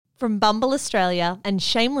From Bumble Australia and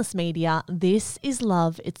Shameless Media, this is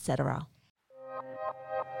Love, Etc.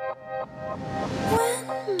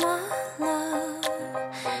 When my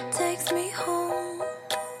love takes me home,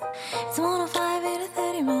 it's 105 in a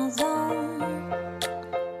 30 mile zone.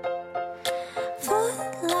 Foot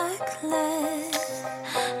like lead,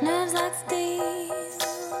 nerves like steel,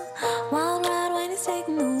 wild ride when he's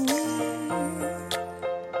taking the wheel.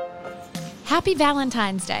 Happy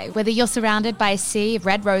Valentine's Day, whether you're surrounded by a sea of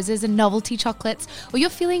red roses and novelty chocolates or you're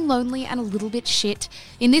feeling lonely and a little bit shit.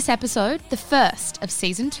 In this episode, the first of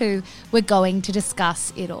Season 2, we're going to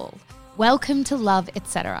discuss it all. Welcome to Love,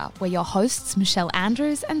 Etc. We're your hosts, Michelle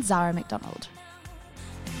Andrews and Zara McDonald.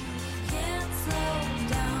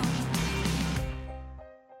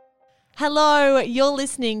 Hello, you're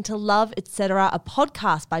listening to Love, Etc., a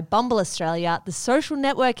podcast by Bumble Australia, the social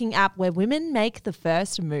networking app where women make the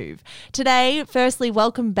first move. Today, firstly,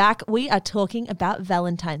 welcome back. We are talking about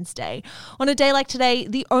Valentine's Day. On a day like today,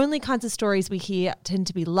 the only kinds of stories we hear tend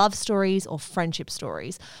to be love stories or friendship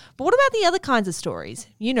stories. But what about the other kinds of stories?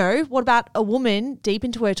 You know, what about a woman deep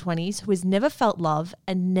into her 20s who has never felt love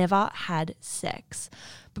and never had sex?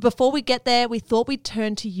 But before we get there, we thought we'd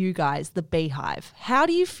turn to you guys, the Beehive. How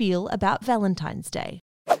do you feel about Valentine's Day?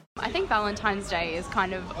 I think Valentine's Day is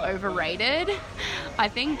kind of overrated. I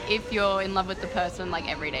think if you're in love with the person, like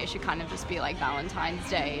every day should kind of just be like Valentine's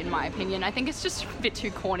Day, in my opinion. I think it's just a bit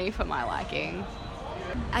too corny for my liking.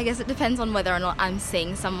 I guess it depends on whether or not I'm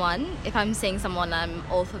seeing someone. If I'm seeing someone, I'm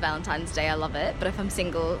all for Valentine's Day. I love it. But if I'm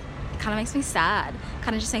single, it kind of makes me sad.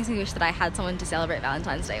 Kind of just makes me wish that I had someone to celebrate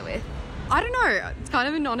Valentine's Day with. I don't know. It's kind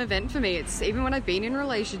of a non-event for me. It's even when I've been in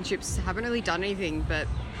relationships, I haven't really done anything, but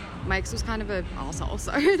my ex was kind of an arsehole,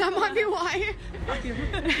 so that might be why.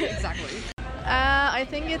 Exactly. I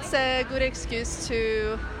think it's a good excuse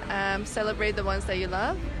to celebrate the ones that you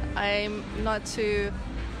love. I'm not too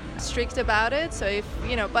strict about it, so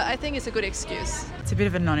but I think it's a good excuse. It's a bit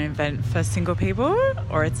of a non-event for single people,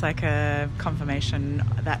 or it's like a confirmation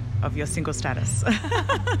of your single status.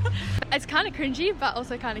 It's kind of cringy, but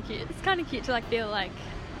also kind of cute. It's kind of cute to feel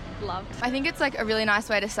loved. I think it's a really nice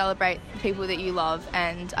way to celebrate the people that you love,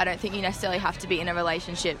 and I don't think you necessarily have to be in a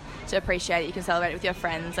relationship to appreciate it. You can celebrate it with your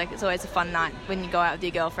friends. It's always a fun night when you go out with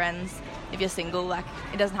your girlfriends. If you're single,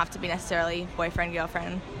 it doesn't have to be necessarily boyfriend,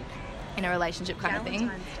 girlfriend in a relationship kind of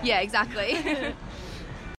thing. Yeah, exactly.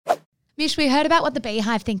 Mish, we heard about what the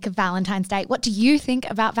Beehive think of Valentine's Day. What do you think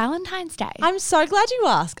about Valentine's Day? I'm so glad you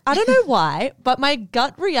asked. I don't know why, but my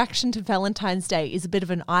gut reaction to Valentine's Day is a bit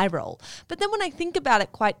of an eye roll. But then when I think about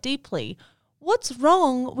it quite deeply, what's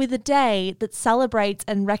wrong with a day that celebrates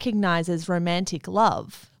and recognises romantic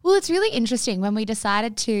love? Well, it's really interesting. When we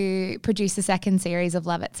decided to produce the second series of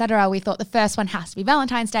Love, Etc., we thought the first one has to be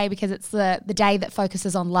Valentine's Day because it's the day that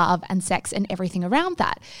focuses on love and sex and everything around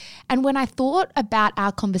that. And when I thought about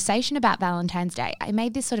our conversation about Valentine's Day, I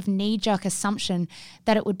made this sort of knee-jerk assumption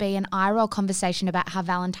that it would be an eye-roll conversation about how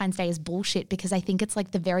Valentine's Day is bullshit, because I think it's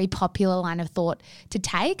the very popular line of thought to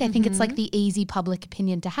take. I think it's the easy public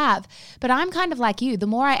opinion to have. But I'm kind of like you. The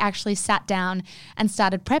more I actually sat down and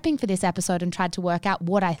started prepping for this episode and tried to work out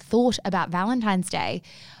what I thought about Valentine's Day,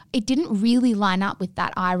 it didn't really line up with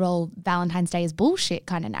that eye roll Valentine's Day is bullshit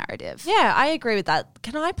kind of narrative. Yeah, I agree with that.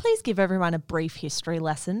 Can I please give everyone a brief history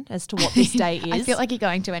lesson as to what this day is? I feel like you're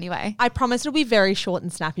going to anyway. I promise it'll be very short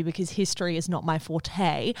and snappy because history is not my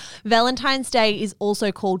forte. Valentine's Day is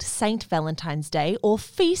also called Saint Valentine's Day or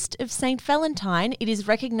Feast of Saint Valentine. It is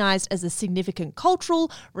recognised as a significant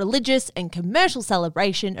cultural, religious and commercial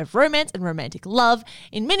celebration of romance and romantic love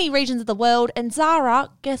in many regions of the world. And Zara,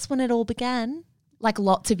 guess when it all began?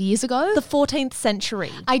 Lots of years ago? The 14th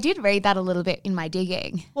century. I did read that a little bit in my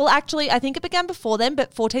digging. Well, actually, I think it began before then,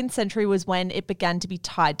 but 14th century was when it began to be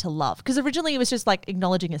tied to love. Because originally it was just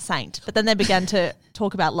acknowledging a saint, but then they began to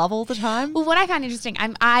talk about love all the time. Well, what I find interesting,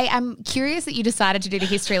 I'm curious that you decided to do the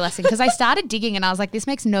history lesson, because I started digging and I was like, this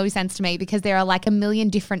makes no sense to me, because there are a million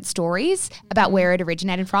different stories about where it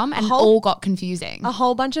originated from, and all got confusing. A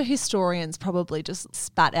whole bunch of historians probably just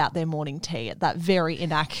spat out their morning tea at that very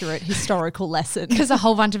inaccurate historical lesson. Because a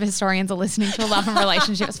whole bunch of historians are listening to a love and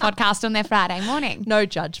relationships podcast on their Friday morning. No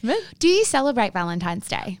judgment. Do you celebrate Valentine's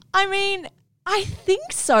Day? I mean, I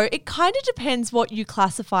think so. It kind of depends what you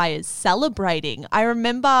classify as celebrating. I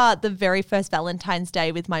remember the very first Valentine's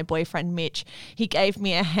Day with my boyfriend Mitch. He gave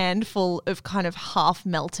me a handful of kind of half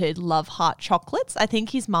melted love heart chocolates. I think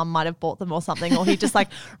his mum might have bought them or something, or he just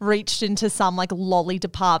reached into some lolly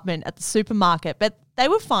department at the supermarket. But They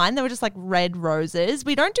were fine. They were just like red roses.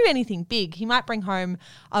 We don't do anything big. He might bring home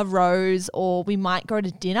a rose or we might go to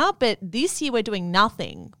dinner, but this year we're doing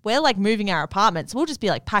nothing. We're like moving our apartments. We'll just be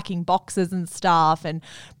like packing boxes and stuff and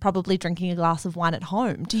probably drinking a glass of wine at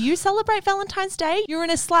home. Do you celebrate Valentine's Day? You're in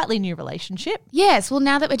a slightly new relationship. Yes. Well,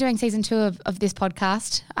 now that we're doing season 2 of this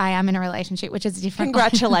podcast, I am in a relationship, which is different.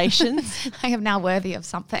 Congratulations. I am now worthy of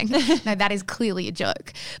something. No, that is clearly a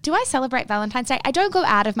joke. Do I celebrate Valentine's Day? I don't go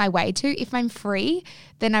out of my way to. If I'm free,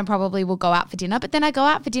 then I probably will go out for dinner. But then I go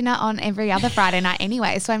out for dinner on every other Friday night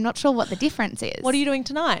anyway, so I'm not sure what the difference is. What are you doing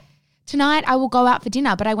tonight? Tonight I will go out for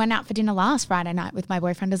dinner, but I went out for dinner last Friday night with my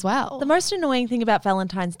boyfriend as well. The most annoying thing about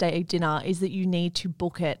Valentine's Day dinner is that you need to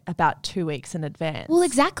book it about 2 weeks in advance. Well,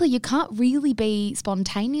 exactly. You can't really be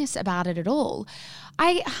spontaneous about it at all.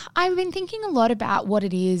 I've been thinking a lot about what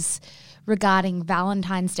it is regarding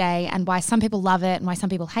Valentine's Day and why some people love it and why some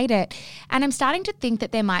people hate it. And I'm starting to think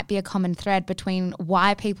that there might be a common thread between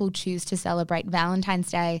why people choose to celebrate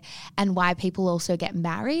Valentine's Day and why people also get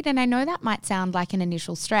married. And I know that might sound like an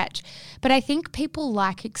initial stretch, but I think people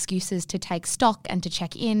like excuses to take stock and to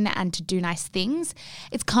check in and to do nice things.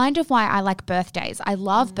 It's kind of why I like birthdays. I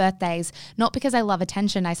love birthdays, not because I love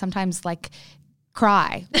attention. I sometimes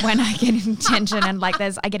cry when I get attention and I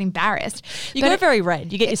get embarrassed. You go very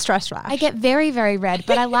red. You get your stress rash. I get very, very red,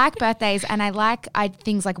 but I like birthdays and I like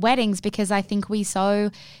things like weddings because I think we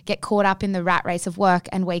so get caught up in the rat race of work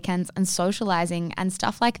and weekends and socializing, and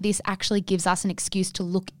stuff like this actually gives us an excuse to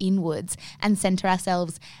look inwards and center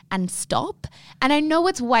ourselves and stop. And I know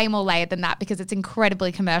it's way more layered than that because it's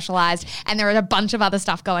incredibly commercialized and there are a bunch of other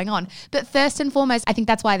stuff going on. But first and foremost, I think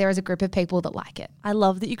that's why there is a group of people that like it. I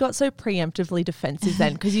love that you got so preemptively defensive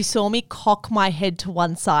then, because you saw me cock my head to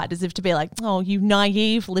one side as if to be like, oh, you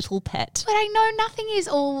naive little pet. But I know nothing is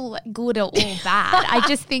all good or all bad. I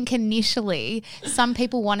just think initially some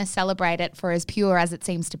people want to celebrate it for as pure as it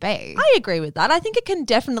seems to be. I agree with that. I think it can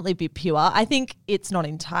definitely be pure. I think it's not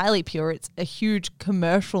entirely pure. It's a huge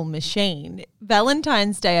commercial machine.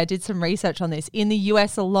 Valentine's Day, I did some research on this, in the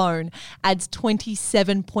US alone adds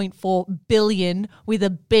 $27.4 billion with a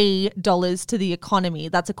B dollars to the economy.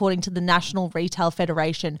 That's according to the National Retail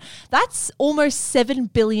Federation. That's almost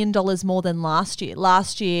 $7 billion more than last year.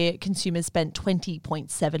 Last year, consumers spent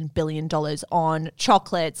 $20.7 billion on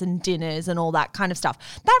chocolates and dinners and all that kind of stuff.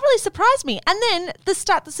 That really surprised me. And then the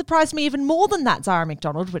stat that surprised me even more than that, Zara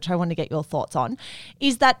McDonald, which I want to get your thoughts on,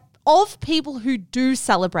 is that of people who do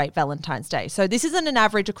celebrate Valentine's Day, so this isn't an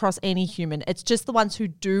average across any human, it's just the ones who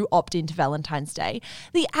do opt into Valentine's Day,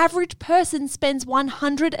 the average person spends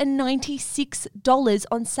 $196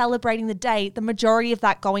 on celebrating the day, the majority of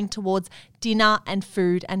that going towards dinner and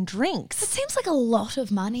food and drinks. It seems like a lot of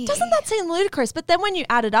money. Doesn't that seem ludicrous? But then when you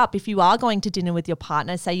add it up, if you are going to dinner with your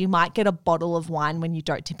partner, say you might get a bottle of wine when you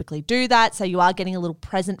don't typically do that, so you are getting a little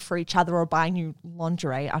present for each other or buying you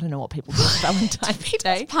lingerie. I don't know what people do for Valentine's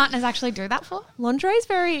Day. Partners actually do that for? Lingerie is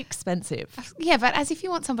very expensive. Yeah, but as if you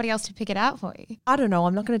want somebody else to pick it out for you. I don't know.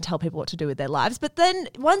 I'm not going to tell people what to do with their lives. But then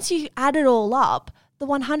once you add it all up, the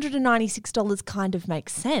 $196 kind of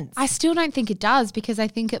makes sense. I still don't think it does, because I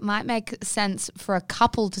think it might make sense for a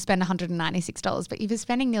couple to spend $196. But if you're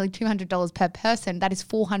spending nearly $200 per person, that is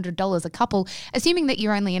 $400 a couple, assuming that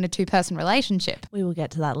you're only in a 2-person relationship. We will get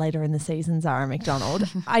to that later in the season, Zara McDonald.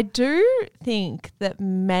 I do think that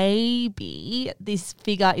maybe this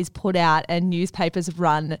figure is put out and newspapers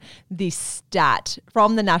run this stat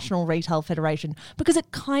from the National Retail Federation because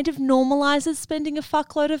it kind of normalizes spending a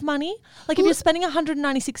fuckload of money. Like if you're spending $196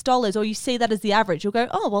 or you see that as the average, you'll go,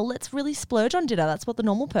 oh, well, let's really splurge on dinner. That's what the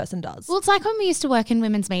normal person does. Well, it's like when we used to work in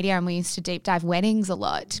women's media and we used to deep dive weddings a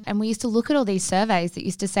lot. And we used to look at all these surveys that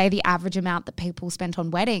used to say the average amount that people spent on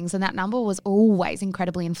weddings. And that number was always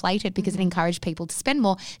incredibly inflated because it encouraged people to spend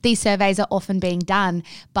more. These surveys are often being done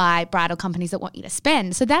by bridal companies that want you to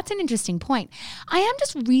spend. So that's an interesting point. I am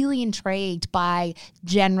just really intrigued by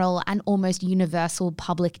general and almost universal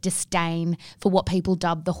public disdain for what people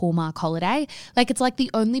dub the Hallmark holiday. Like, it's like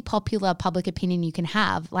the only popular public opinion you can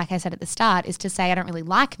have, like I said at the start, is to say I don't really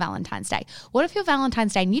like Valentine's Day. What if you're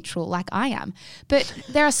Valentine's Day neutral like I am? But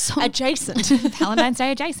there are so adjacent. Valentine's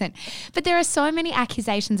Day adjacent. But there are so many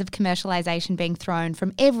accusations of commercialization being thrown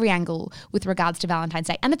from every angle with regards to Valentine's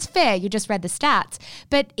Day. And it's fair, you just read the stats.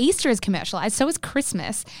 But Easter is commercialized, so is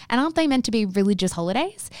Christmas. And aren't they meant to be religious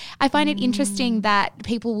holidays? I find it interesting that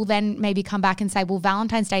people will then maybe come back and say, well,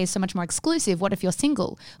 Valentine's Day is so much more exclusive. What if you're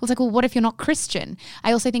single? Well, it's like, well, what if you're not Christian? connection.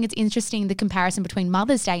 I also think it's interesting the comparison between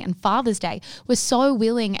Mother's Day and Father's Day. We're so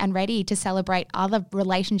willing and ready to celebrate other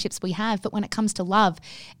relationships we have, but when it comes to love,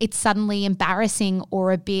 it's suddenly embarrassing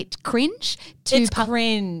or a bit cringe to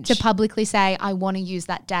publicly say, I want to use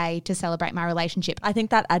that day to celebrate my relationship. I think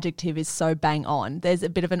that adjective is so bang on. There's a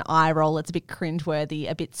bit of an eye roll. It's a bit cringeworthy,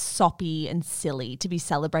 a bit soppy and silly to be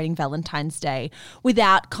celebrating Valentine's Day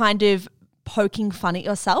without kind of poking fun at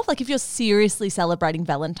yourself. Like if you're seriously celebrating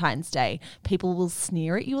Valentine's Day, people will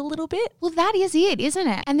sneer at you a little bit. Well, that is it, isn't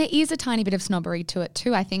it? And there is a tiny bit of snobbery to it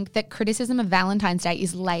too. I think that criticism of Valentine's Day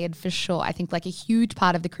is layered for sure. I think like a huge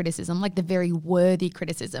part of the criticism, like the very worthy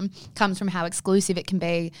criticism, comes from how exclusive it can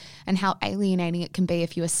be and how alienating it can be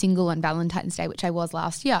if you are single on Valentine's Day, which I was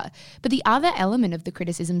last year. But the other element of the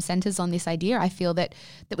criticism centers on this idea, I feel, that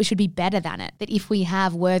we should be better than it. That if we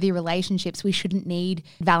have worthy relationships, we shouldn't need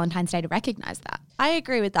Valentine's Day to recognize that. I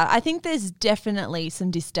agree with that. I think there's definitely some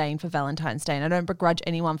disdain for Valentine's Day, and I don't begrudge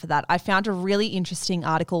anyone for that. I found a really interesting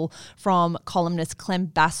article from columnist Clem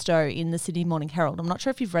Bastow in the Sydney Morning Herald. I'm not sure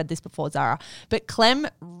if you've read this before, Zara, but Clem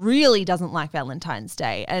really doesn't like Valentine's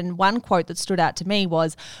Day. And one quote that stood out to me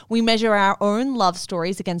was, "We measure our own love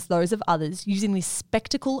stories against those of others, using this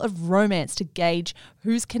spectacle of romance to gauge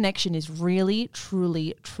whose connection is really,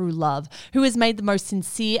 truly, true love, who has made the most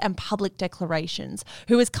sincere and public declarations,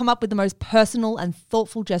 who has come up with the most personal and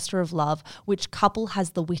thoughtful gesture of love, which couple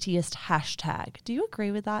has the wittiest hashtag." Do you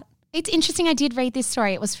agree with that? It's interesting. I did read this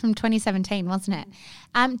story. It was from 2017, wasn't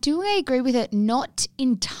it? Do I agree with it? Not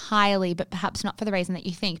entirely, but perhaps not for the reason that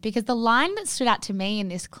you think. Because the line that stood out to me in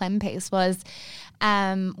this Clem piece was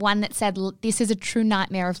one that said, "This is a true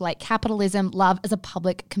nightmare of late capitalism, love as a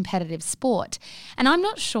public competitive sport." And I'm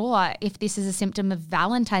not sure if this is a symptom of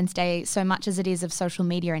Valentine's Day so much as it is of social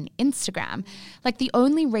media and Instagram. Like the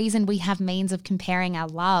only reason we have means of comparing our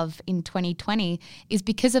love in 2020 is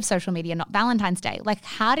because of social media, not Valentine's Day. Like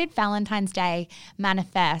how did Valentine's Day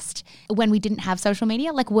manifest when we didn't have social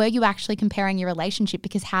media? Like were you actually comparing your relationship?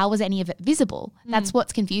 Because how was any of it visible? That's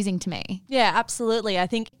what's confusing to me. Yeah, absolutely. I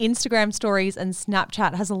think Instagram stories and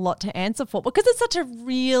Snapchat has a lot to answer for because it's such a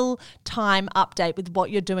real time update with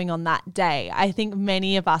what you're doing on that day. I think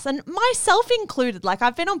many of us, and myself included, like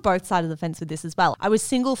I've been on both sides of the fence with this as well. I was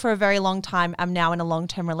single for a very long time. I'm now in a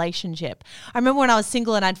long-term relationship. I remember when I was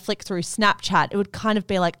single and I'd flick through Snapchat, it would kind of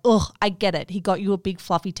be like, oh, I get it. He got you a big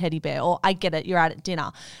fluffy teddy bear, or I get it. You're out at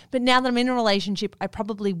dinner. But now that I'm in a relationship, I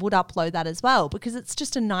probably would upload that as well because it's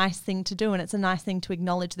just a nice thing to do and it's a nice thing to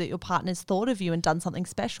acknowledge that your partner's thought of you and done something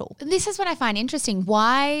special. This is what I find interesting.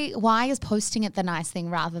 Why is posting it the nice thing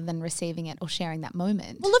rather than receiving it or sharing that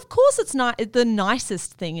moment? Well, of course it's not. The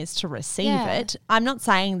nicest thing is to receive it. I'm not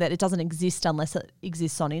saying that it doesn't exist unless it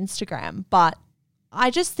exists on Instagram, but I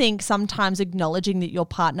just think sometimes acknowledging that your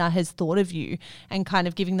partner has thought of you and kind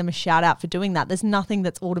of giving them a shout out for doing that, there's nothing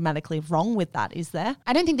that's automatically wrong with that, is there?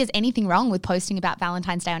 I don't think there's anything wrong with posting about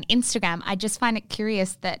Valentine's Day on Instagram. I just find it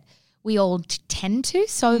curious that we all tend to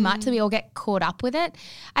so much that we all get caught up with it.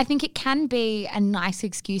 I think it can be a nice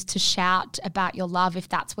excuse to shout about your love if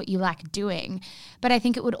that's what you like doing. But I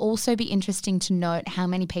think it would also be interesting to note how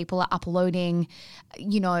many people are uploading,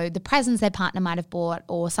 you know, the presents their partner might have bought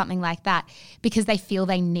or something like that because they feel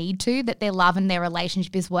they need to, that their love and their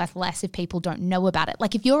relationship is worth less if people don't know about it.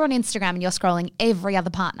 Like if you're on Instagram and you're scrolling every other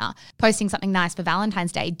partner posting something nice for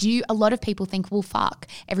Valentine's Day, a lot of people think, well, fuck,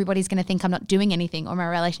 everybody's going to think I'm not doing anything or my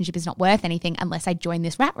relationship is not worth anything unless I join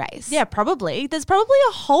this rat race. Yeah, probably. There's probably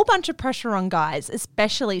a whole bunch of pressure on guys,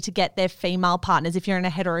 especially to get their female partners. If you're in a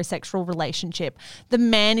heterosexual relationship, the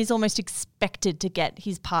man is almost expected to get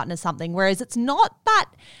his partner something, whereas it's not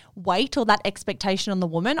that weight or that expectation on the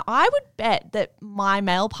woman. I would bet that my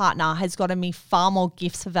male partner has gotten me far more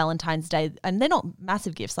gifts for Valentine's Day, and they're not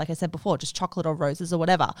massive gifts, like I said before, just chocolate or roses or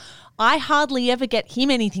whatever. I hardly ever get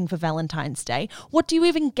him anything for Valentine's Day. What do you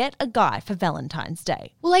even get a guy for Valentine's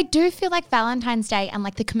Day? Well, I do feel like Valentine's Day and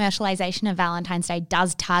like the commercialization of Valentine's Day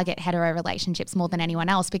does target hetero relationships more than anyone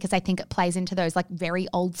else because I think it plays into those like very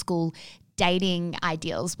old school dating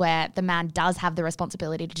ideals where the man does have the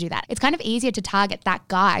responsibility to do that. It's kind of easier to target that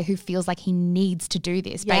guy who feels like he needs to do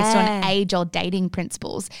this based on age-old dating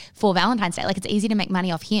principles for Valentine's Day. Like it's easy to make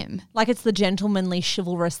money off him. Like it's the gentlemanly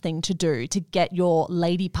chivalrous thing to do to get your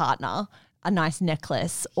lady partner a nice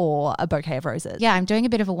necklace or a bouquet of roses. Yeah, I'm doing a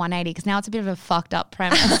bit of a 180 because now it's a bit of a fucked up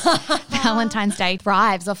premise. Valentine's Day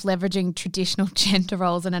thrives off leveraging traditional gender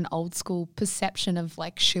roles and an old school perception of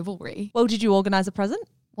like chivalry. Well, did you organise a present?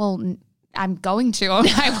 Well, I'm going to on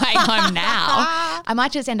my way home now. I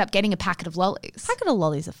might just end up getting a packet of lollies. Packet of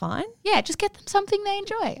lollies are fine. Yeah, just get them something they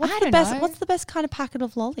enjoy. What's the best kind of packet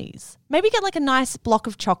of lollies? Maybe get like a nice block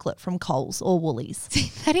of chocolate from Coles or Woolies.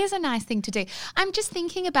 That is a nice thing to do. I'm just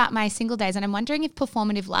thinking about my single days and I'm wondering if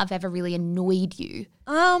performative love ever really annoyed you.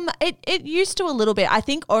 It used to a little bit. I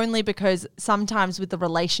think only because sometimes with the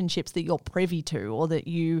relationships that you're privy to, or that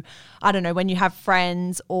you, I don't know, when you have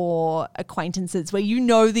friends or acquaintances where you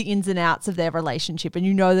know the ins and outs of their relationship and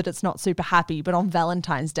you know that it's not super happy, but on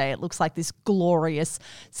Valentine's Day it looks like this glorious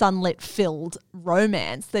sunlit filled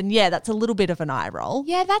romance, then yeah, that's a little bit of an eye roll.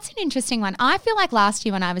 Yeah, that's an interesting one. I feel like last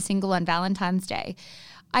year when I was single on Valentine's Day,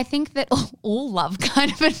 I think that all love kind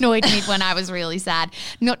of annoyed me when I was really sad,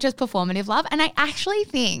 not just performative love. And I actually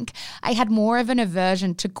think I had more of an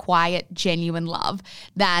aversion to quiet, genuine love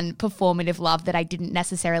than performative love that I didn't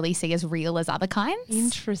necessarily see as real as other kinds.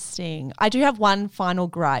 Interesting. I do have one final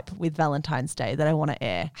gripe with Valentine's Day that I want to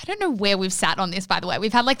air. I don't know where we've sat on this, by the way.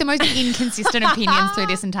 We've had like the most inconsistent opinions through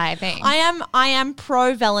this entire thing. I am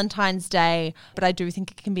pro Valentine's Day, but I do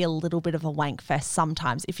think it can be a little bit of a wank fest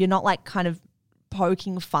sometimes if you're not like kind of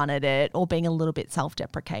poking fun at it or being a little bit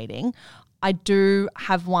self-deprecating. I do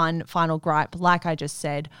have one final gripe. Like I just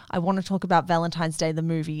said, I want to talk about Valentine's Day, the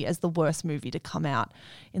movie, as the worst movie to come out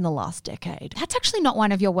in the last decade. That's actually not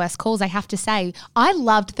one of your worst calls, I have to say. I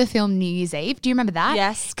loved the film New Year's Eve. Do you remember that?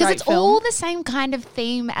 Yes, because great it's film. all the same kind of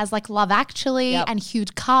theme as like Love Actually and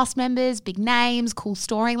huge cast members, big names, cool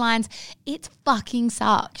storylines. It fucking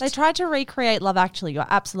sucked. They tried to recreate Love Actually. You're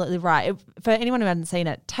absolutely right. For anyone who hasn't seen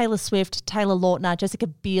it, Taylor Swift, Taylor Lautner, Jessica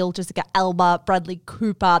Biel, Jessica Alba, Bradley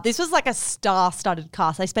Cooper. This was like a star-studded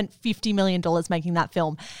cast. They spent $50 million making that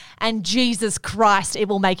film. And Jesus Christ, it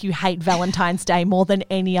will make you hate Valentine's Day more than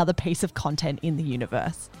any other piece of content in the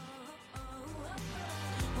universe.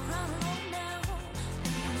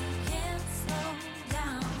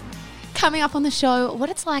 Coming up on the show, what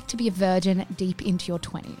it's like to be a virgin deep into your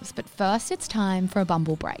 20s. But first, it's time for a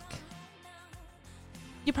Bumble break.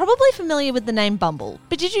 You're probably familiar with the name Bumble,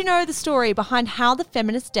 but did you know the story behind how the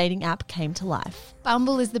feminist dating app came to life?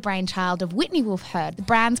 Bumble is the brainchild of Whitney Wolf Herd, the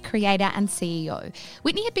brand's creator and CEO.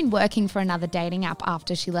 Whitney had been working for another dating app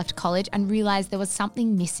after she left college and realised there was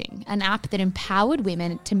something missing, an app that empowered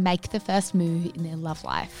women to make the first move in their love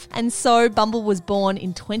life. And so Bumble was born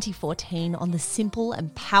in 2014 on the simple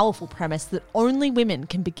and powerful premise that only women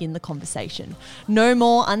can begin the conversation. No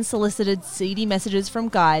more unsolicited, seedy messages from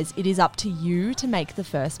guys. It is up to you to make the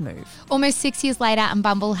first move. Almost 6 years later, and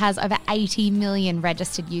Bumble has over 80 million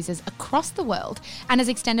registered users across the world and has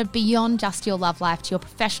extended beyond just your love life to your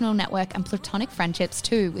professional network and platonic friendships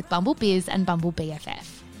too, with Bumble Biz and Bumble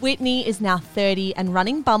BFF. Whitney is now 30 and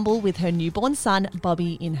running Bumble with her newborn son,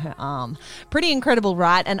 Bobby, in her arm. Pretty incredible,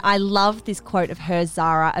 right? And I love this quote of hers,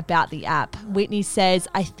 Zara, about the app. Whitney says,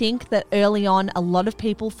 "I think that early on, a lot of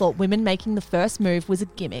people thought women making the first move was a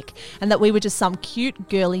gimmick and that we were just some cute,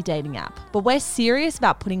 girly dating app. But we're serious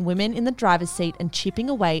about putting women in the driver's seat and chipping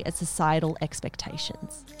away at societal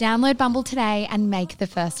expectations." Download Bumble today and make the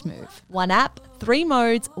first move. One app, 3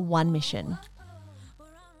 modes, 1 mission.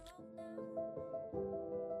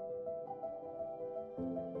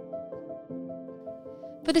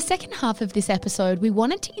 For the second half of this episode, we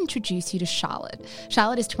wanted to introduce you to Charlotte.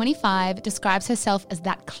 Charlotte is 25, describes herself as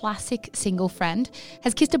that classic single friend,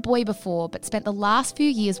 has kissed a boy before, but spent the last few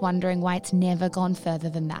years wondering why it's never gone further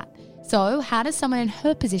than that. So, how does someone in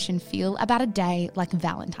her position feel about a day like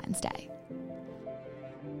Valentine's Day?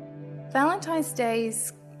 Valentine's Day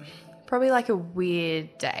is probably like a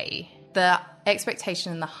weird day. The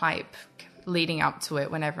expectation and the hype leading up to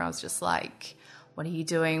it when everyone's just like, what are you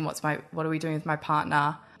doing? What are we doing with my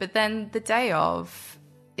partner? But then the day of,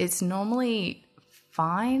 it's normally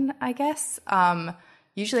fine, I guess.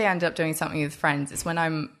 Usually I end up doing something with friends. It's when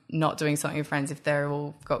I'm not doing something with friends, if they're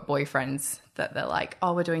all got boyfriends, that they're like,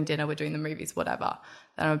 oh, we're doing dinner, we're doing the movies, whatever.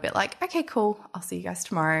 Then I'm a bit like, okay, cool. I'll see you guys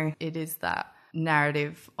tomorrow. It is that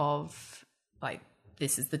narrative of like,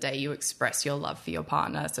 this is the day you express your love for your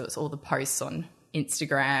partner. So it's all the posts on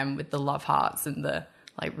Instagram with the love hearts and the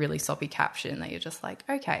like really soppy caption that you're just like,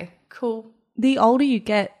 okay, cool. The older you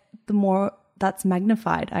get, the more that's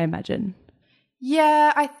magnified, I imagine.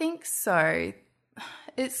 Yeah, I think so.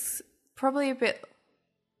 It's probably a bit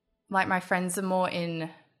like my friends are more in,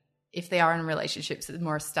 if they are in relationships, it's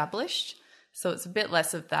more established. So it's a bit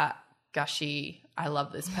less of that gushy, I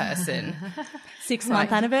love this person.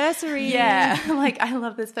 6-month anniversary. Yeah, like I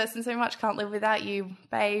love this person so much, can't live without you,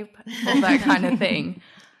 babe, all that kind of thing.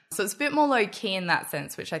 So it's a bit more low-key in that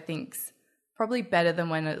sense, which I think's probably better than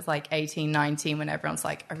when it's like 18, 19, when everyone's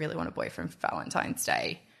like, I really want a boyfriend for Valentine's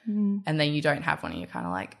Day. And then you don't have one and you're kind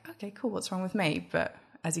of like, okay, cool, what's wrong with me? But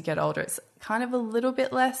as you get older, it's kind of a little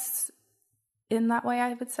bit less in that way,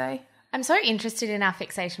 I would say. I'm so interested in our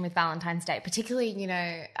fixation with Valentine's Day, particularly, you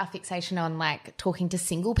know, our fixation on like talking to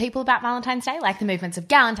single people about Valentine's Day, like the movements of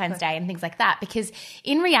Galentine's Day and things like that. Because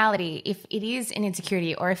in reality, if it is an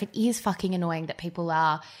insecurity or if it is fucking annoying that people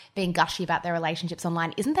are being gushy about their relationships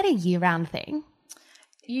online, isn't that a year-round thing?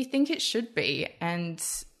 You think it should be, and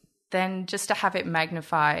then just to have it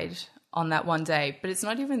magnified on that one day. But it's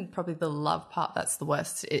not even probably the love part that's the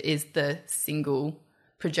worst. It is the single,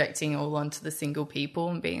 projecting all onto the single people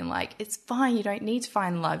and being like, it's fine, you don't need to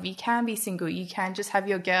find love. You can be single. You can just have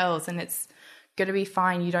your girls and it's going to be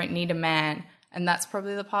fine. You don't need a man. And that's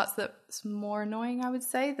probably the parts that's more annoying, I would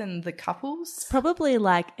say, than the couples. Probably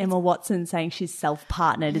like Emma Watson saying she's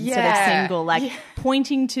self-partnered instead of single, like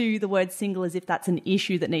pointing to the word single as if that's an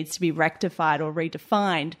issue that needs to be rectified or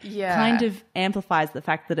redefined, kind of amplifies the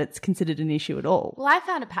fact that it's considered an issue at all. Well, I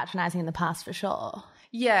found it patronising in the past for sure.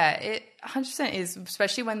 Yeah, it 100% is,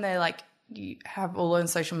 especially when they're like, you have all on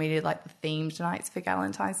social media like the themed nights for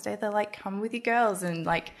Valentine's Day. They're like, come with your girls and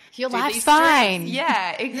like your life's fine.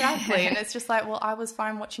 Yeah, exactly. And it's just like, well, I was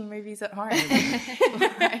fine watching movies at home. I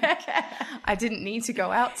didn't need to go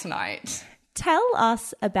out tonight. Tell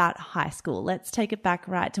us about high school. Let's take it back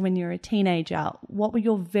right to when you were a teenager. What were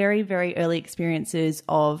your very, very early experiences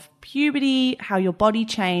of puberty, how your body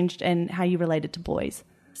changed and how you related to boys?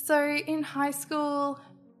 So in high school,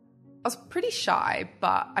 I was pretty shy,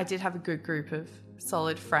 but I did have a good group of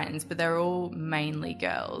solid friends, but they were all mainly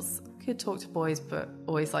girls. I could talk to boys, but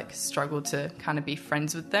always like struggled to kind of be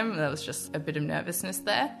friends with them. There was just a bit of nervousness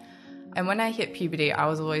there. And when I hit puberty, I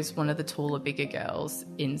was always one of the taller, bigger girls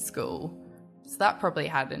in school. So that probably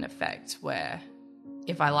had an effect where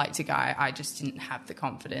if I liked a guy, I just didn't have the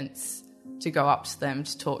confidence to go up to them,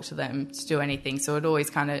 to talk to them, to do anything. So it'd always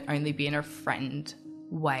kind of only be in a friend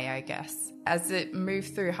way, I guess. As it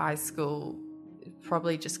moved through high school, it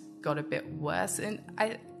probably just got a bit worse. And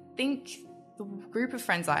I think the group of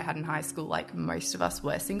friends I had in high school, like most of us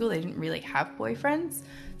were single. They didn't really have boyfriends.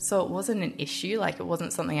 So it wasn't an issue. Like it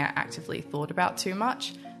wasn't something I actively thought about too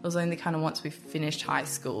much. It was only kind of once we finished high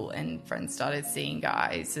school and friends started seeing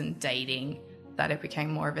guys and dating that it became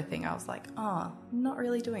more of a thing. I was like, oh, I'm not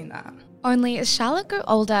really doing that. Only as Charlotte grew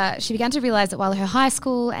older, she began to realise that while her high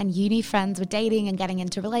school and uni friends were dating and getting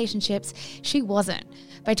into relationships, she wasn't.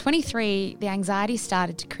 By 23, the anxiety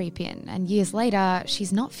started to creep in, and years later,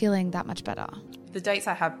 she's not feeling that much better. The dates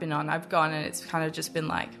I have been on, I've gone and it's kind of just been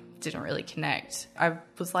like, didn't really connect. I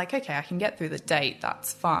was like, okay, I can get through the date,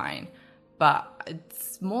 that's fine. But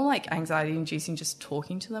it's more like anxiety-inducing just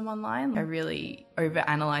talking to them online. I really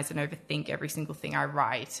overanalyze and overthink every single thing I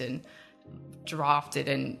write and draft it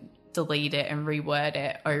and delete it and reword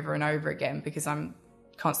it over and over again because I'm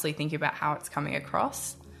constantly thinking about how it's coming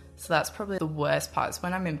across. So that's probably the worst part. Is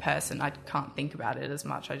when I'm in person, I can't think about it as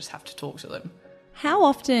much. I just have to talk to them. How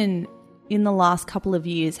often in the last couple of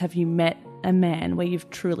years have you met a man where you've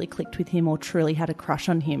truly clicked with him or truly had a crush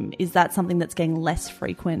on him? Is that something that's getting less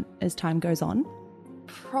frequent as time goes on?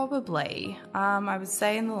 Probably. I would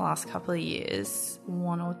say in the last couple of years,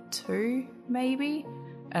 1 or 2 maybe.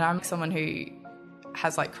 And I'm someone who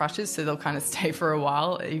has like crushes, so they'll kind of stay for a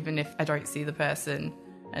while, even if I don't see the person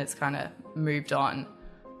and it's kind of moved on.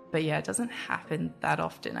 But yeah, it doesn't happen that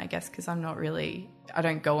often, I guess, because I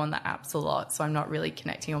don't go on the apps a lot, so I'm not really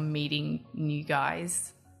connecting or meeting new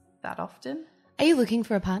guys that often. Are you looking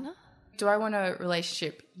for a partner? Do I want a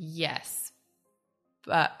relationship? Yes.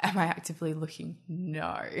 But am I actively looking?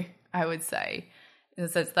 No, I would say. In the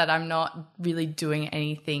sense that I'm not really doing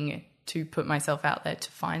anything to put myself out there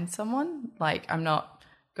to find someone. Like, I'm not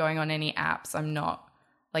going on any apps. I'm not,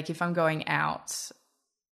 like, if I'm going out,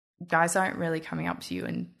 guys aren't really coming up to you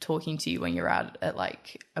and talking to you when you're out at,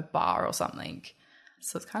 like, a bar or something.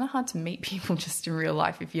 So it's kind of hard to meet people just in real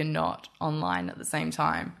life if you're not online at the same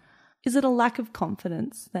time. Is it a lack of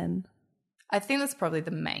confidence then? I think that's probably the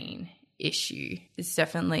main issue. It's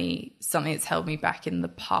definitely something that's held me back in the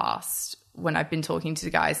past when I've been talking to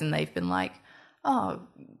guys and they've been like, oh,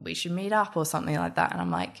 we should meet up or something like that. And I'm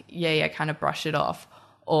like, yeah, kind of brush it off.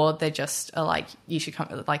 Or they just are like, you should come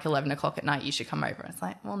at like 11 o'clock at night, you should come over. And it's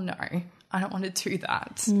like, well, no, I don't want to do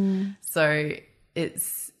that. So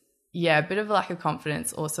it's, yeah, a bit of a lack of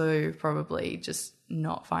confidence. Also probably just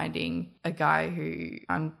not finding a guy who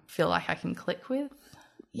I feel like I can click with.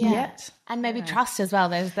 Yet. And maybe trust as well.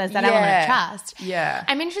 There's that element of trust. Yeah.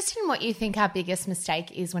 I'm interested in what you think our biggest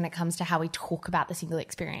mistake is when it comes to how we talk about the single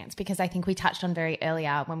experience, because I think we touched on very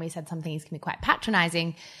earlier when we said some things can be quite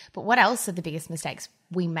patronising. But what else are the biggest mistakes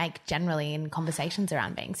we make generally in conversations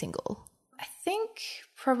around being single? I think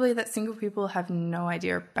probably that single people have no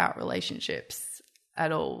idea about relationships.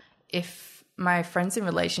 at all. If my friends in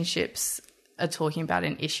relationships are talking about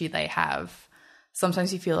an issue they have,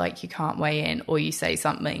 sometimes you feel like you can't weigh in, or you say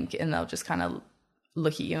something and they'll just kind of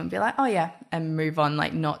look at you and be like, oh yeah, and move on,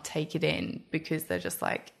 like not take it in, because they're just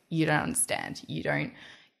like, you don't understand. You don't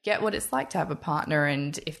get what it's like to have a partner,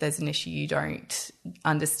 and if there's an issue, you don't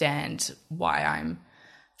understand why I'm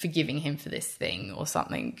forgiving him for this thing or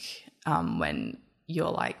something, when you're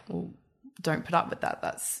like, well, don't put up with that.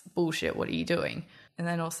 That's bullshit. What are you doing? And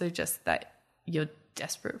then also just that you're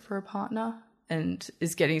desperate for a partner, and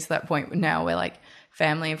is getting to that point now where like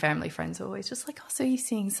family and family friends are always just like, oh, so you're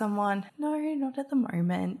seeing someone? No, not at the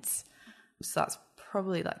moment. So that's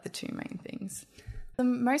probably like the two main things. The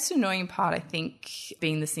most annoying part, I think,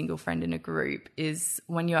 being the single friend in a group is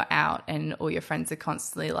when you're out and all your friends are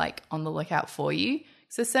constantly like on the lookout for you.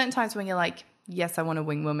 So certain times when you're like, yes, I want a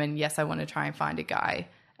wing woman. Yes, I want to try and find a guy.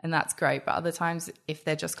 And that's great. But other times, if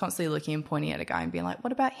they're just constantly looking and pointing at a guy and being like,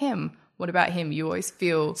 what about him? What about him? You always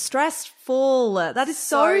feel stressful. That is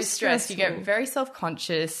so stressful. You get very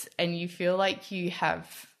self-conscious, and you feel like you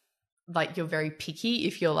have, like, you're very picky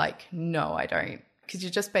if you're like, no, I don't. Because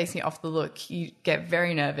you're just basing it off the look. You get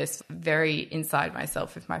very nervous, very inside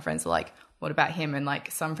myself if my friends are like, what about him? And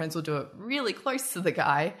like some friends will do it really close to the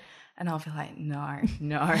guy. And I'll be like, no,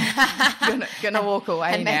 gonna walk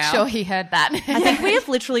away and now. make sure he heard that. I think we have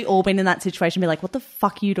literally all been in that situation, be like, what the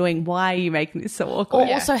fuck are you doing? Why are you making this so awkward?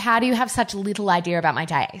 Or also, how do you have such little idea about my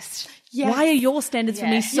taste? Yes. Why are your standards for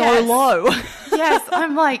me so low? Yes,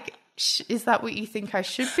 I'm like, is that what you think I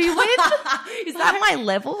should be with? Is that my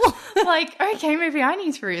level? Like, okay, maybe I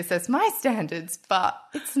need to reassess my standards, but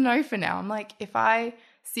it's no for now. I'm like, if I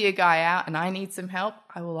see a guy out and I need some help,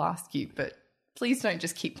 I will ask you, but please don't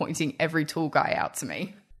just keep pointing every tall guy out to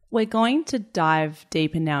me. We're going to dive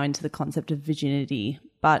deeper now into the concept of virginity,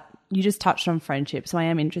 but you just touched on friendship, so I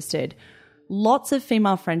am interested. Lots of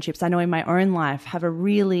female friendships I know in my own life have a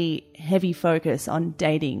really heavy focus on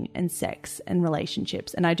dating and sex and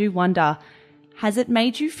relationships. And I do wonder, has it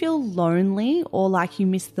made you feel lonely, or like you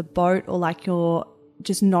missed the boat, or like you're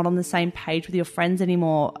just not on the same page with your friends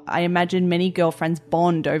anymore? I imagine many girlfriends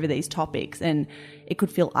bond over these topics, and it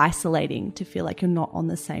could feel isolating to feel like you're not on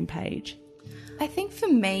the same page. I think for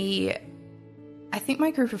me, I think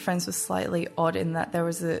my group of friends was slightly odd in that there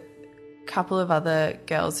was a couple of other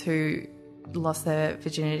girls who lost their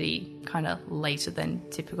virginity kind of later than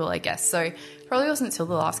typical, I guess. So probably wasn't until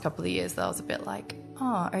the last couple of years that I was a bit like,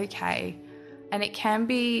 oh, okay. And it can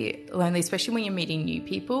be lonely, especially when you're meeting new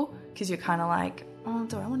people, because you're kind of like, oh,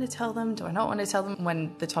 do I want to tell them? Do I not want to tell them?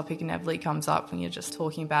 When the topic inevitably comes up, when you're just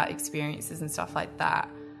talking about experiences and stuff like that.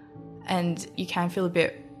 And you can feel a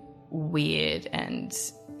bit weird, and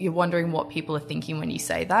you're wondering what people are thinking when you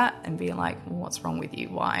say that, and being like, well, what's wrong with you?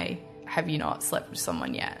 Why have you not slept with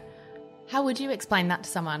someone yet? How would you explain that to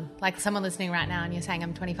someone? Like someone listening right now and you're saying,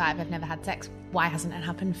 I'm 25, I've never had sex. Why hasn't it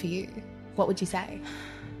happened for you? What would you say?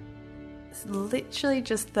 It's literally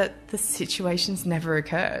just that the situation's never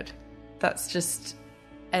occurred. That's just,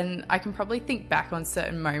 and I can probably think back on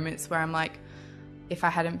certain moments where I'm like, if I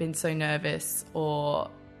hadn't been so nervous or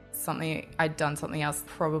I'd done something else,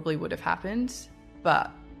 probably would have happened,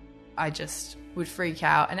 but I just would freak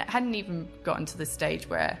out. And it hadn't even gotten to the stage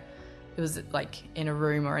where it was like in a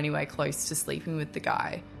room or anywhere close to sleeping with the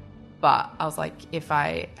guy. But I was like, if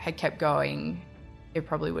I had kept going, it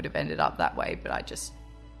probably would have ended up that way, but I just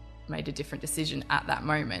made a different decision at that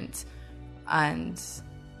moment. And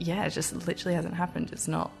yeah, it just literally hasn't happened. It's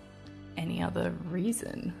not any other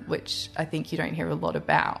reason, which I think you don't hear a lot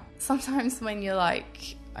about. Sometimes when you're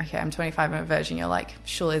like, okay, I'm 25, I'm a virgin, you're like,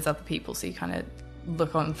 sure, there's other people. So you kind of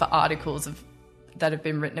look on for articles that have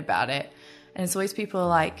been written about it. And it's always people are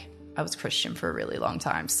like, I was Christian for a really long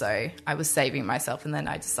time, so I was saving myself, and then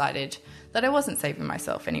I decided that I wasn't saving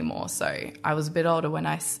myself anymore. So I was a bit older when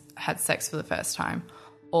I had sex for the first time,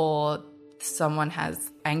 or someone has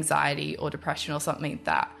anxiety or depression or something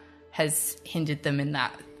that has hindered them in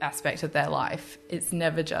that aspect of their life. It's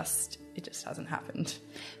never just, it just hasn't happened.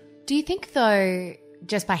 Do you think, though,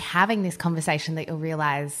 just by having this conversation that you'll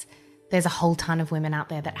realise there's a whole ton of women out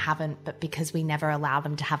there that haven't, but because we never allow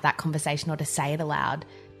them to have that conversation or to say it aloud,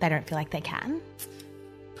 they don't feel like they can?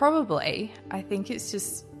 Probably. I think it's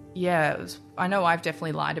just, yeah, I know I've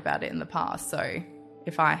definitely lied about it in the past, so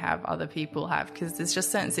if I have, other people have, because there's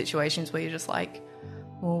just certain situations where you're just like,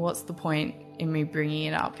 well, what's the point in me bringing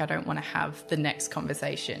it up? I don't want to have the next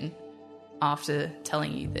conversation after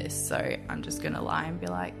telling you this, so I'm just going to lie and be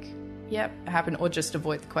like, yep, it happened, or just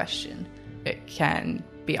avoid the question. It can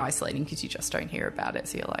be isolating because you just don't hear about it,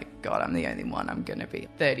 so you're like, God, I'm the only one, I'm going to be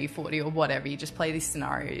 30, 40 or whatever. You just play these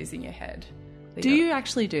scenarios in your head. Do you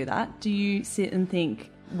actually do that? Do you sit and think,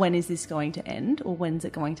 when is this going to end, or when's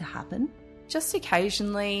it going to happen? Just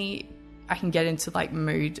occasionally I can get into like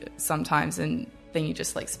mood sometimes, and then you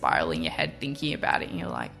just like spiral in your head thinking about it, and you're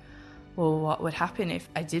like, well, what would happen if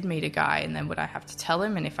I did meet a guy, and then would I have to tell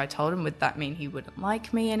him? And if I told him, would that mean he wouldn't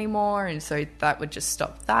like me anymore? And so that would just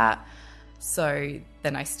stop that. So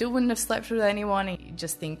then I still wouldn't have slept with anyone. And you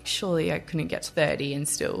just think, surely I couldn't get to 30 and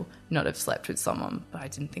still not have slept with someone. But I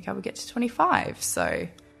didn't think I would get to 25. So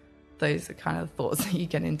those are kind of the thoughts that you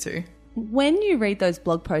get into. When you read those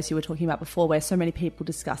blog posts you were talking about before, where so many people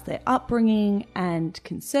discuss their upbringing and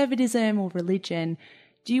conservatism or religion,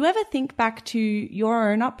 do you ever think back to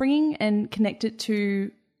your own upbringing and connect it to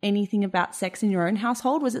anything about sex in your own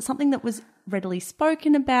household? Was it something that was readily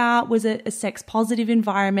spoken about? Was it a sex positive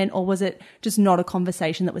environment, or was it just not a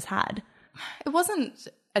conversation that was had? It wasn't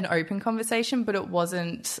an open conversation, but it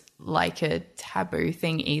wasn't like a taboo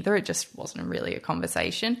thing either. It just wasn't really a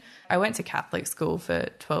conversation. I went to Catholic school for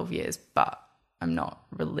 12 years, but I'm not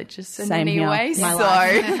religious in any way. So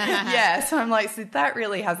yeah, so I'm like, so that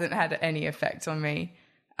really hasn't had any effect on me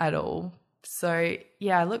at all. So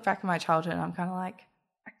yeah, I look back at my childhood and I'm kind of like,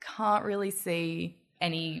 I can't really see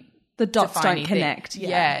any... The dots don't connect.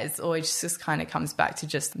 Yeah, it's always just kind of comes back to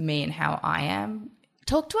just me and how I am.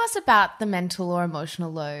 Talk to us about the mental or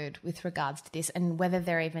emotional load with regards to this, and whether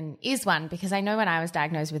there even is one, because I know when I was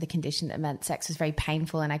diagnosed with a condition that meant sex was very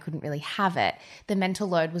painful and I couldn't really have it, the mental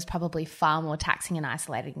load was probably far more taxing and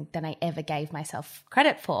isolating than I ever gave myself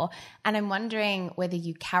credit for. And I'm wondering whether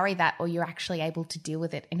you carry that, or you're actually able to deal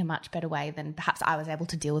with it in a much better way than perhaps I was able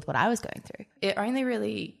to deal with what I was going through. It only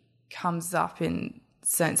really comes up in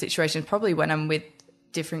certain situations, probably when I'm with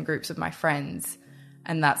different groups of my friends,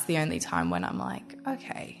 and that's the only time when I'm like,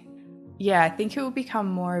 okay, yeah, I think it will become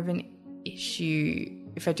more of an issue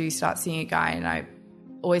if I do start seeing a guy, and I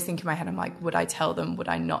always think in my head, I'm like, would I tell them, would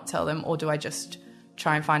I not tell them, or do I just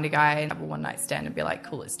try and find a guy and have a one night stand and be like,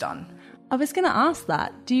 cool, it's done? I was going to ask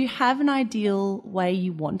that. Do you have an ideal way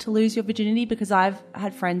you want to lose your virginity? Because I've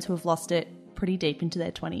had friends who have lost it pretty deep into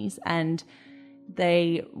their 20s, and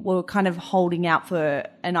they were kind of holding out for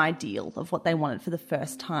an ideal of what they wanted for the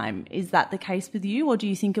first time. Is that the case with you, or do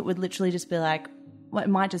you think it would literally just be like, well, it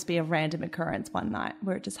might just be a random occurrence one night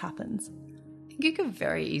where it just happens? I think it could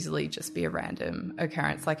very easily just be a random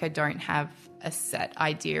occurrence. Like, I don't have a set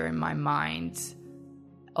idea in my mind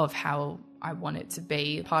of how I want it to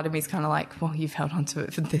be. Part of me is kind of like, well, you've held on to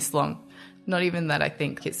it for this long. Not even that I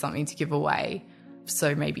think it's something to give away,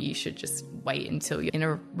 so maybe you should just wait until you're in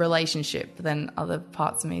a relationship. But then other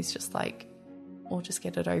parts of me is just like, or just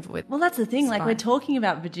get it over with. Well, that's the thing. It's like, fine. we're talking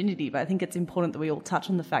about virginity, but I think it's important that we all touch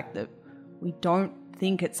on the fact that we don't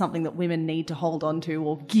think it's something that women need to hold on to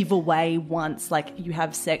or give away once. Like, you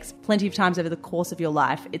have sex plenty of times over the course of your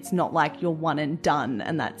life. It's not like you're one and done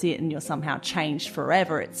and that's it and you're somehow changed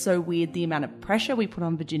forever. It's so weird, the amount of pressure we put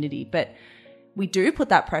on virginity, but we do put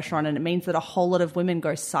that pressure on, and it means that a whole lot of women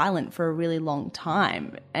go silent for a really long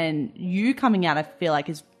time. And you coming out, I feel like,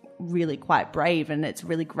 is really quite brave, and it's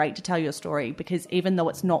really great to tell your story, because even though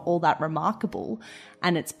it's not all that remarkable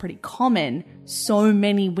and it's pretty common, so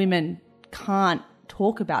many women can't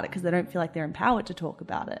talk about it because they don't feel like they're empowered to talk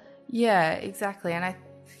about it. Yeah, exactly. And I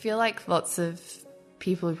feel like lots of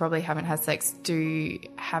people who probably haven't had sex do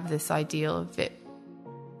have this ideal of it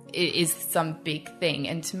is some big thing,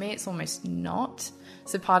 and to me it's almost not.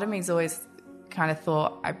 So part of me's always kind of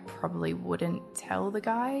thought I probably wouldn't tell the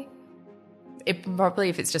guy. Probably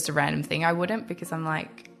if it's just a random thing, I wouldn't, because I'm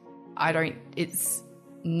like, it's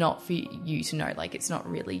not for you to know. Like, it's not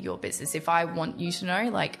really your business. If I want you to know,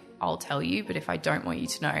 like, I'll tell you, but if I don't want you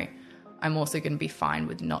to know, I'm also going to be fine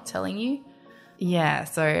with not telling you. Yeah,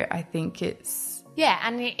 so I think it's... Yeah,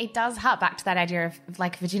 and it does hark back to that idea of,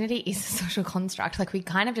 like, virginity is a social construct. Like, we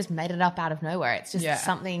kind of just made it up out of nowhere. It's just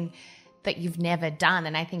something that you've never done,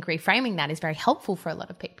 and I think reframing that is very helpful for a lot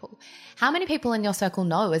of people. How many people in your circle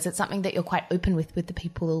know? Is it something that you're quite open with the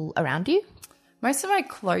people around you? Most of my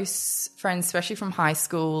close friends, especially from high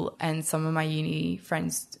school, and some of my uni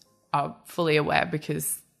friends are fully aware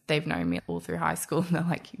because they've known me all through high school, and they're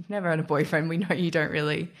like, you've never had a boyfriend. We know you don't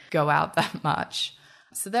really go out that much.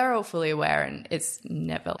 So they're all fully aware, and it's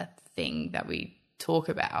never a thing that we talk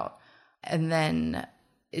about. And then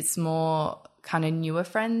it's more kind of newer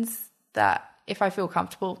friends that if I feel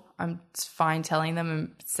comfortable, I'm fine telling them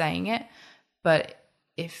and saying it. But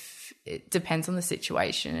if it depends on the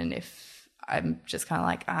situation, and if I'm just kind of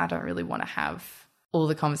like, I don't really want to have all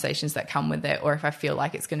the conversations that come with it, or if I feel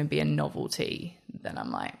like it's going to be a novelty, then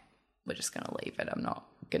I'm like, we're just going to leave it. I'm not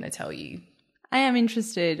going to tell you. I am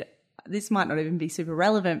interested. This might not even be super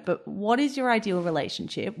relevant, but what is your ideal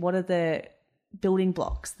relationship? What are the building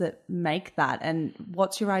blocks that make that, and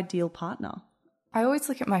what's your ideal partner? I always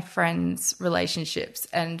look at my friends' relationships,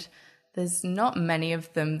 and there's not many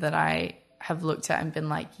of them that I have looked at and been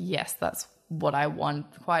like, yes, that's what I want.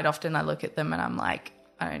 Quite often I look at them and I'm like,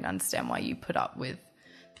 I don't understand why you put up with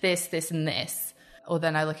this, this, and this. Or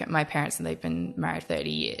then I look at my parents and they've been married 30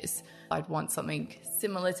 years. I'd want something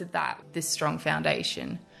similar to that, this strong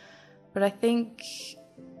foundation. But I think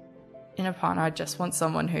in a partner, I just want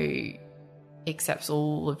someone who accepts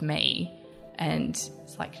all of me and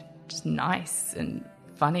is like just nice and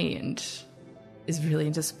funny and is really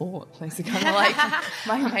into sport. Those are kind of like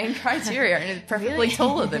my main criteria, and is preferably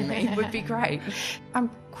taller than me would be great. I'm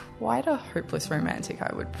quite a hopeless romantic,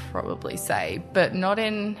 I would probably say, but not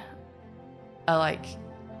in a like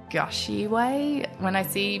gushy way. When I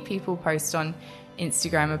see people post on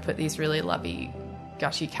Instagram and put these really lovey,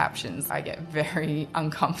 gushy captions, I get very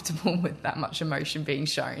uncomfortable with that much emotion being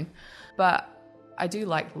shown. But I do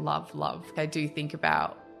like love. I do think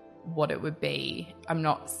about what it would be. I'm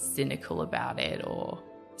not cynical about it or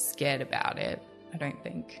scared about it, I don't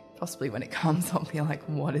think. Possibly when it comes, I'll be like,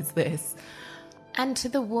 what is this? And to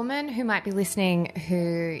the woman who might be listening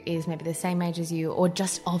who is maybe the same age as you, or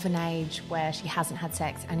just of an age where she hasn't had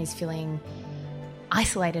sex and is feeling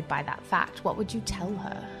isolated by that fact, what would you tell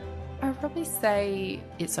her? I would probably say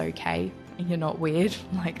it's okay and you're not weird.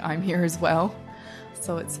 Like, I'm here as well,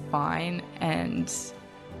 so it's fine. And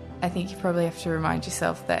I think you probably have to remind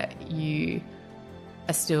yourself that you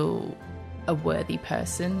are still a worthy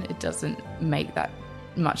person. It doesn't make that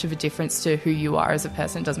much of a difference to who you are as a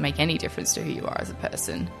person. It doesn't make any difference to who you are as a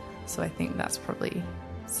person. So I think that's probably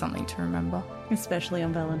something to remember. Especially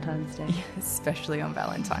on Valentine's Day. Yeah, especially on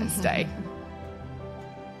Valentine's Day.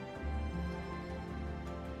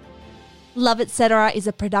 Love Etc. is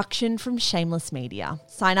a production from Shameless Media.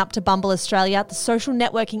 Sign up to Bumble Australia, the social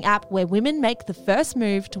networking app where women make the first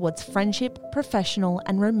move towards friendship, professional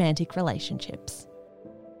and romantic relationships.